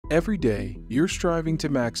Every day, you're striving to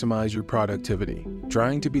maximize your productivity,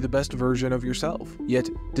 trying to be the best version of yourself. Yet,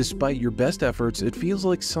 despite your best efforts, it feels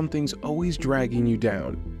like something's always dragging you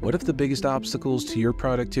down. What if the biggest obstacles to your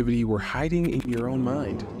productivity were hiding in your own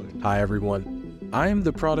mind? Hi everyone. I am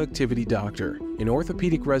the Productivity Doctor, an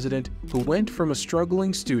orthopedic resident who went from a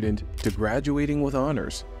struggling student to graduating with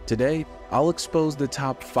honors. Today, I'll expose the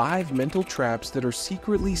top 5 mental traps that are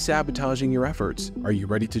secretly sabotaging your efforts. Are you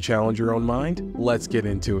ready to challenge your own mind? Let's get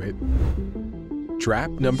into it. Trap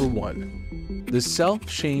number 1. The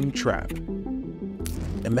self-shame trap.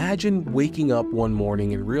 Imagine waking up one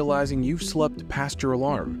morning and realizing you've slept past your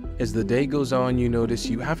alarm. As the day goes on, you notice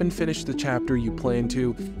you haven't finished the chapter you planned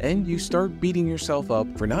to, and you start beating yourself up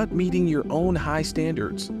for not meeting your own high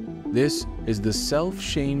standards. This is the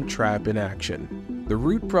self-shame trap in action. The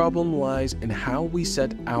root problem lies in how we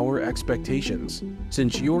set our expectations.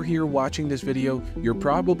 Since you're here watching this video, you're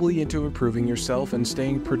probably into improving yourself and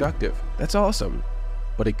staying productive. That's awesome,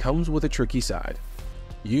 but it comes with a tricky side.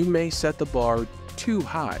 You may set the bar too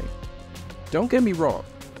high. Don't get me wrong,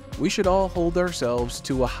 we should all hold ourselves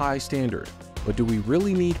to a high standard, but do we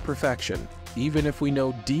really need perfection, even if we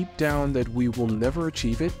know deep down that we will never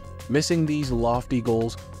achieve it? Missing these lofty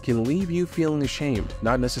goals can leave you feeling ashamed,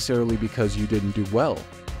 not necessarily because you didn't do well,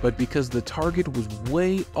 but because the target was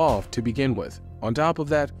way off to begin with. On top of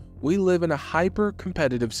that, we live in a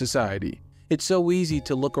hyper-competitive society. It's so easy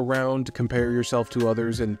to look around, compare yourself to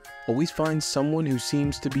others, and always find someone who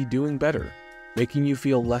seems to be doing better, making you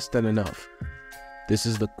feel less than enough. This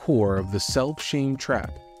is the core of the self-shame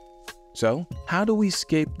trap. So, how do we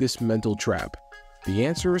escape this mental trap? The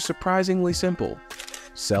answer is surprisingly simple: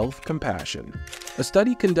 self-compassion. A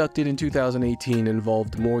study conducted in 2018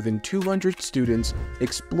 involved more than 200 students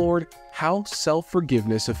explored how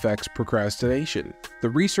self-forgiveness affects procrastination. The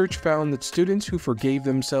research found that students who forgave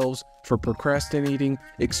themselves for procrastinating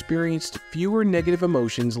experienced fewer negative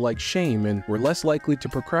emotions like shame and were less likely to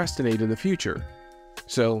procrastinate in the future.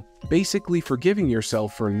 So, basically, forgiving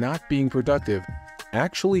yourself for not being productive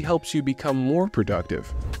actually helps you become more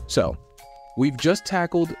productive. So, we've just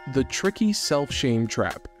tackled the tricky self-shame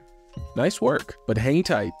trap. Nice work, but hang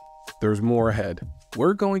tight, there's more ahead.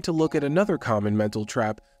 We're going to look at another common mental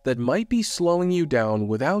trap that might be slowing you down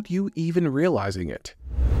without you even realizing it.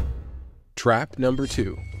 Trap number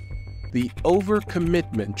 2. The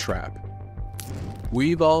overcommitment trap.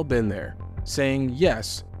 We've all been there, saying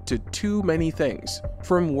yes to too many things,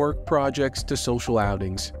 from work projects to social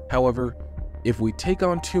outings. However, if we take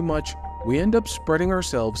on too much, we end up spreading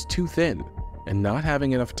ourselves too thin and not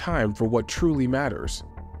having enough time for what truly matters.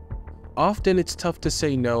 Often it's tough to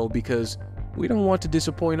say no because we don't want to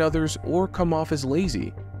disappoint others or come off as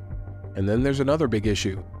lazy. And then there's another big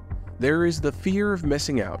issue. There is the fear of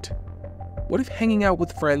missing out. What if hanging out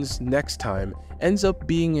with friends next time ends up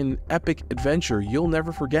being an epic adventure you'll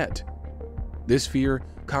never forget? This fear,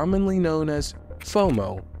 commonly known as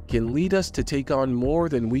FOMO, can lead us to take on more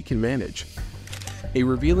than we can manage. A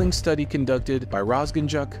revealing study conducted by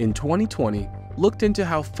Rozganjuk in 2020 looked into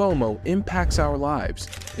how FOMO impacts our lives,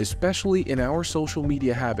 especially in our social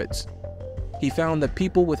media habits. He found that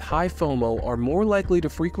people with high FOMO are more likely to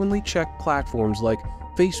frequently check platforms like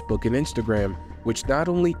Facebook and Instagram, which not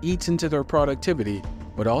only eats into their productivity,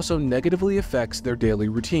 but also negatively affects their daily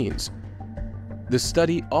routines. The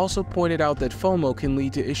study also pointed out that FOMO can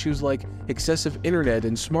lead to issues like excessive internet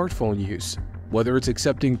and smartphone use. Whether it's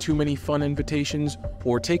accepting too many fun invitations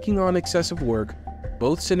or taking on excessive work,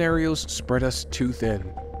 both scenarios spread us too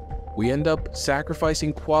thin. We end up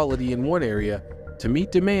sacrificing quality in one area to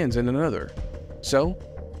meet demands in another. So,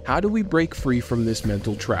 how do we break free from this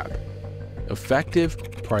mental trap? Effective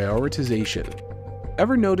prioritization.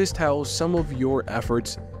 Ever noticed how some of your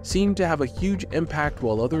efforts seem to have a huge impact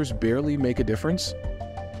while others barely make a difference?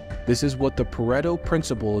 This is what the Pareto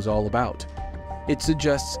principle is all about. It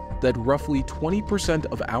suggests that roughly 20%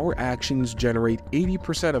 of our actions generate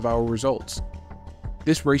 80% of our results.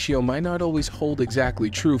 This ratio might not always hold exactly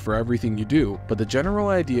true for everything you do, but the general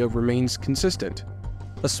idea remains consistent.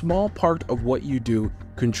 A small part of what you do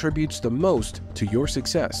contributes the most to your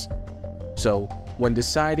success. So, when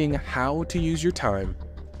deciding how to use your time,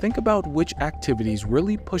 think about which activities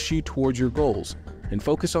really push you towards your goals and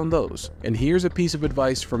focus on those. And here's a piece of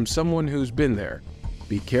advice from someone who's been there.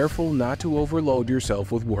 Be careful not to overload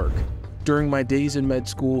yourself with work. During my days in med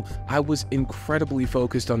school, I was incredibly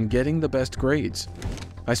focused on getting the best grades.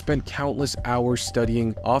 I spent countless hours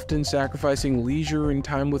studying, often sacrificing leisure and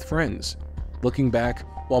time with friends. Looking back,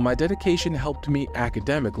 while my dedication helped me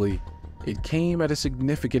academically, it came at a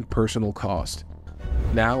significant personal cost.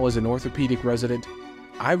 Now, as an orthopedic resident,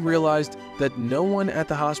 I've realized that no one at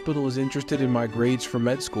the hospital is interested in my grades for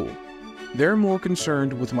med school. They're more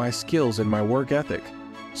concerned with my skills and my work ethic.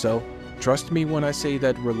 So, trust me when I say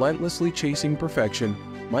that relentlessly chasing perfection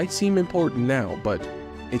might seem important now, but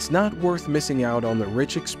it's not worth missing out on the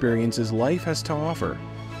rich experiences life has to offer.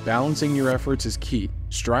 Balancing your efforts is key.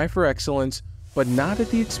 Strive for excellence, but not at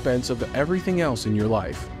the expense of everything else in your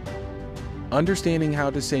life. Understanding how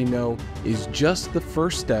to say no is just the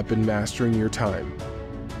first step in mastering your time.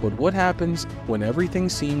 But what happens when everything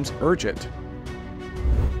seems urgent?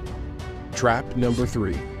 Trap number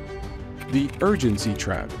 3. The urgency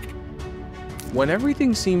trap. When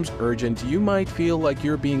everything seems urgent, you might feel like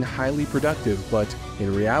you're being highly productive, but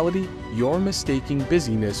in reality, you're mistaking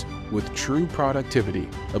busyness with true productivity.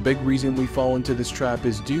 A big reason we fall into this trap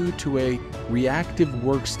is due to a reactive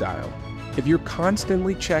work style. If you're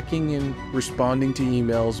constantly checking and responding to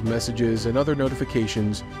emails, messages, and other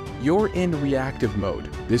notifications, you're in reactive mode.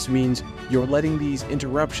 This means you're letting these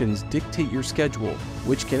interruptions dictate your schedule,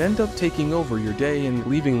 which can end up taking over your day and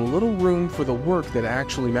leaving little room for the work that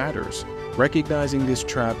actually matters. Recognizing this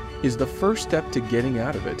trap is the first step to getting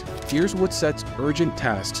out of it. Here's what sets urgent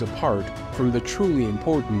tasks apart from the truly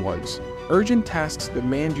important ones. Urgent tasks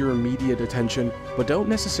demand your immediate attention, but don't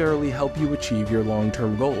necessarily help you achieve your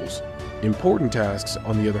long-term goals. Important tasks,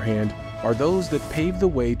 on the other hand, are those that pave the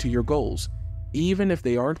way to your goals, even if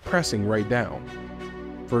they aren't pressing right now.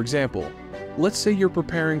 For example, let's say you're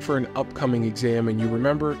preparing for an upcoming exam and you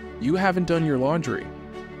remember you haven't done your laundry.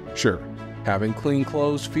 Sure, having clean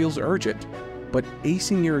clothes feels urgent, but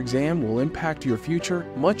acing your exam will impact your future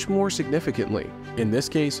much more significantly. In this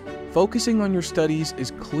case, focusing on your studies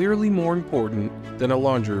is clearly more important than a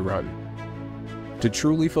laundry run. To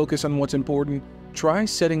truly focus on what's important, try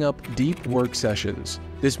setting up deep work sessions.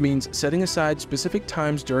 This means setting aside specific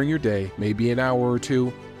times during your day, maybe an hour or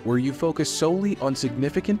two, where you focus solely on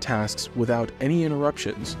significant tasks without any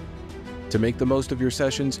interruptions. To make the most of your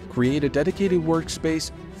sessions, create a dedicated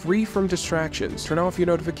workspace free from distractions. Turn off your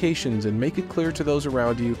notifications and make it clear to those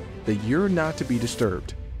around you that you're not to be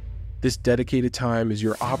disturbed. This dedicated time is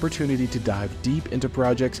your opportunity to dive deep into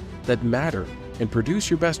projects that matter and produce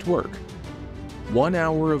your best work. 1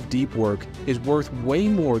 hour of deep work is worth way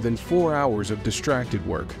more than 4 hours of distracted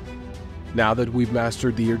work. Now that we've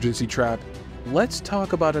mastered the urgency trap, let's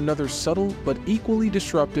talk about another subtle but equally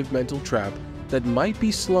disruptive mental trap that might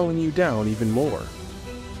be slowing you down even more.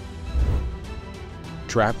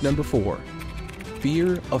 Trap number 4.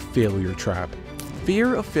 Fear of failure trap.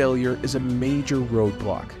 Fear of failure is a major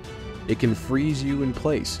roadblock. It can freeze you in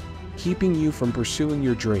place, keeping you from pursuing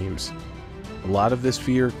your dreams. A lot of this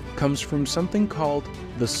fear comes from something called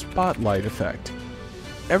the spotlight effect.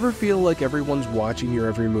 Ever feel like everyone's watching your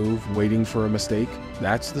every move, waiting for a mistake?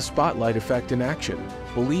 That's the spotlight effect in action.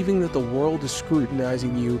 Believing that the world is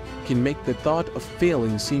scrutinizing you can make the thought of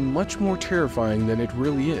failing seem much more terrifying than it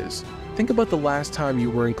really is. Think about the last time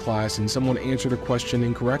you were in class and someone answered a question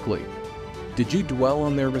incorrectly. Did you dwell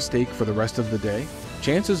on their mistake for the rest of the day?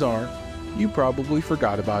 Chances are, you probably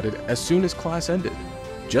forgot about it as soon as class ended.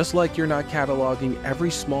 Just like you're not cataloging every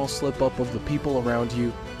small slip-up of the people around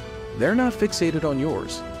you, they're not fixated on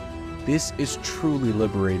yours. This is truly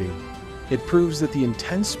liberating. It proves that the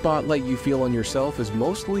intense spotlight you feel on yourself is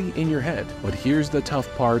mostly in your head. But here's the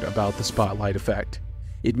tough part about the spotlight effect.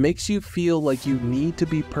 It makes you feel like you need to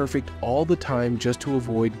be perfect all the time just to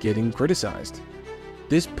avoid getting criticized.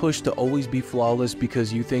 This push to always be flawless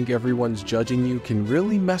because you think everyone's judging you can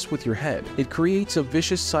really mess with your head. It creates a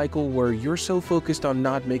vicious cycle where you're so focused on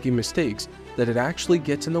not making mistakes that it actually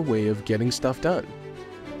gets in the way of getting stuff done.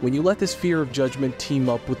 When you let this fear of judgment team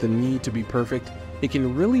up with the need to be perfect, it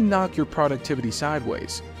can really knock your productivity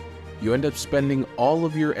sideways. You end up spending all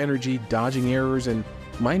of your energy dodging errors and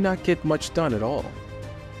might not get much done at all.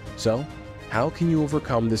 So, how can you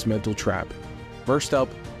overcome this mental trap? First up,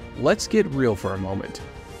 let's get real for a moment.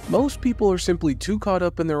 Most people are simply too caught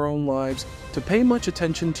up in their own lives to pay much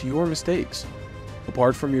attention to your mistakes.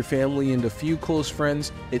 Apart from your family and a few close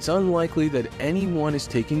friends, it's unlikely that anyone is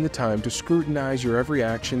taking the time to scrutinize your every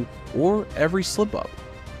action or every slip-up.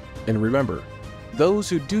 And remember, those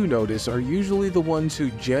who do notice are usually the ones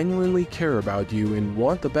who genuinely care about you and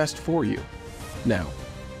want the best for you. Now,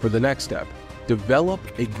 for the next step, develop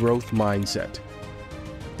a growth mindset.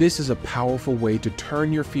 This is a powerful way to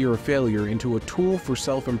turn your fear of failure into a tool for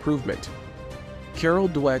self-improvement. Carol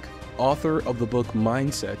Dweck, author of the book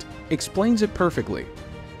Mindset, explains it perfectly.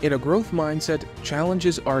 In a growth mindset,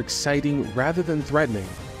 challenges are exciting rather than threatening.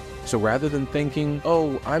 So rather than thinking,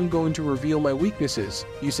 "Oh, I'm going to reveal my weaknesses,"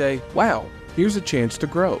 you say, "Wow, here's a chance to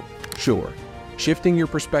grow." Sure, shifting your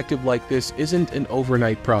perspective like this isn't an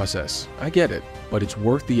overnight process. I get it. but it's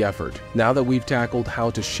worth the effort. Now that we've tackled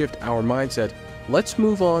how to shift our mindset, let's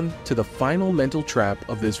move on to the final mental trap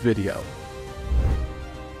of this video.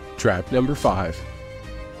 Trap number 5.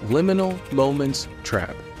 Liminal moments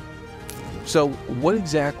trap. So, what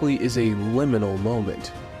exactly is a liminal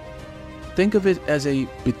moment? Think of it as a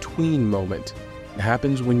between moment. It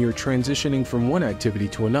happens when you're transitioning from one activity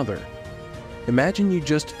to another. Imagine you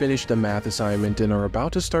just finished a math assignment and are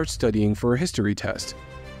about to start studying for a history test,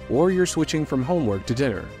 or you're switching from homework to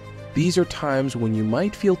dinner. These are times when you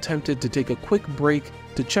might feel tempted to take a quick break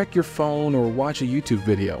to check your phone or watch a YouTube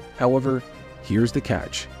video. However, here's the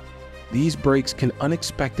catch. These breaks can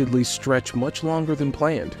unexpectedly stretch much longer than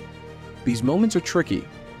planned. These moments are tricky.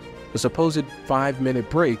 A supposed 5-minute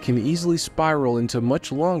break can easily spiral into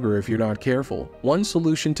much longer if you're not careful. One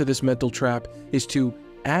solution to this mental trap is to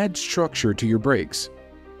add structure to your breaks.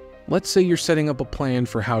 Let's say you're setting up a plan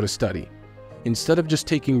for how to study. Instead of just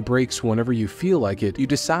taking breaks whenever you feel like it, you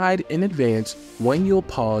decide in advance when you'll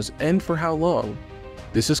pause and for how long.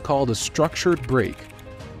 This is called a structured break.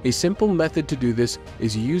 A simple method to do this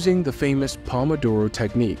is using the famous Pomodoro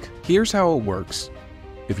technique. Here's how it works.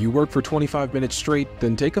 If you work for 25 minutes straight,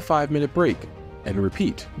 then take a 5-minute break and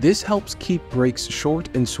repeat. This helps keep breaks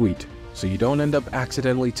short and sweet, so you don't end up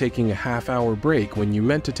accidentally taking a half-hour break when you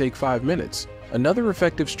meant to take 5 minutes. Another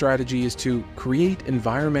effective strategy is to create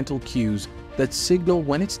environmental cues that signal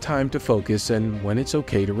when it's time to focus and when it's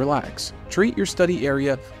okay to relax. Treat your study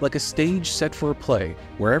area like a stage set for a play,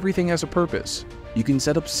 where everything has a purpose. You can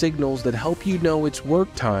set up signals that help you know it's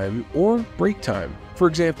work time or break time. For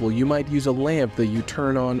example, you might use a lamp that you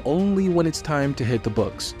turn on only when it's time to hit the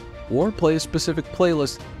books, or play a specific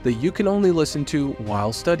playlist that you can only listen to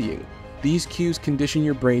while studying. These cues condition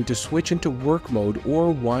your brain to switch into work mode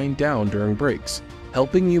or wind down during breaks,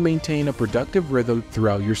 helping you maintain a productive rhythm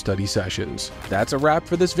throughout your study sessions. That's a wrap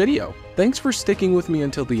for this video. Thanks for sticking with me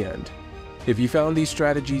until the end. If you found these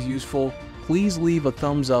strategies useful, please leave a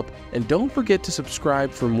thumbs up and don't forget to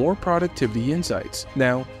subscribe for more productivity insights.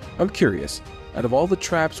 Now, I'm curious, out of all the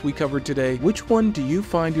traps we covered today, which one do you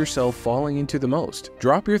find yourself falling into the most?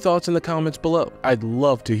 Drop your thoughts in the comments below. I'd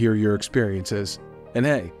love to hear your experiences. And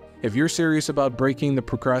hey, if you're serious about breaking the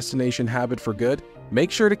procrastination habit for good,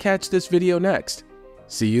 make sure to catch this video next.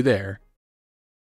 See you there.